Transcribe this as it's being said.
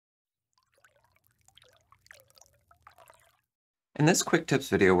In this quick tips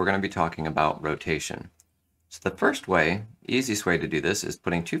video, we're going to be talking about rotation. So the first way, easiest way to do this is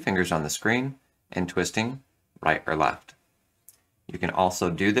putting two fingers on the screen and twisting right or left. You can also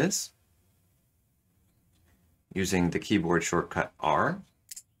do this using the keyboard shortcut R.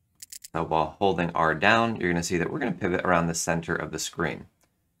 So while holding R down, you're going to see that we're going to pivot around the center of the screen.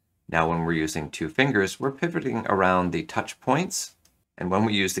 Now when we're using two fingers, we're pivoting around the touch points. And when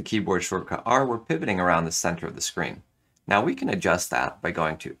we use the keyboard shortcut R, we're pivoting around the center of the screen. Now we can adjust that by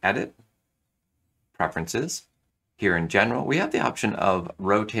going to Edit, Preferences. Here in General, we have the option of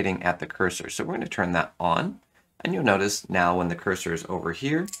rotating at the cursor. So we're going to turn that on. And you'll notice now when the cursor is over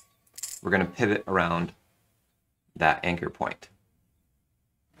here, we're going to pivot around that anchor point.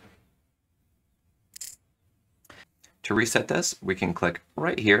 To reset this, we can click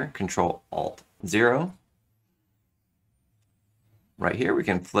right here, Control-Alt-0. Right here, we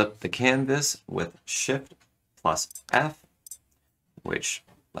can flip the canvas with Shift+F, which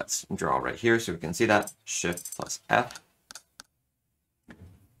let's draw right here so we can see that, Shift+F.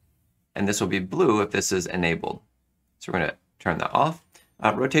 And this will be blue if this is enabled. So we're going to turn that off.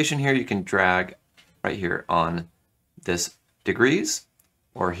 Rotation here, you can drag right here on this degrees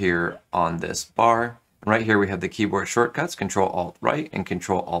or here on this bar. And right here we have the keyboard shortcuts, Control-Alt-Right and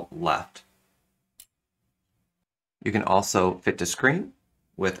Control-Alt-Left. You can also fit to screen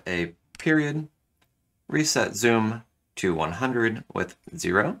with a period, reset zoom to 100 with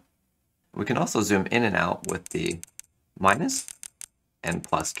 0. We can also zoom in and out with the minus and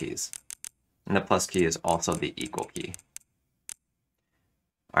plus keys. And the plus key is also the equal key.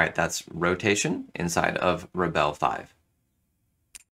 All right, that's rotation inside of Rebelle 5.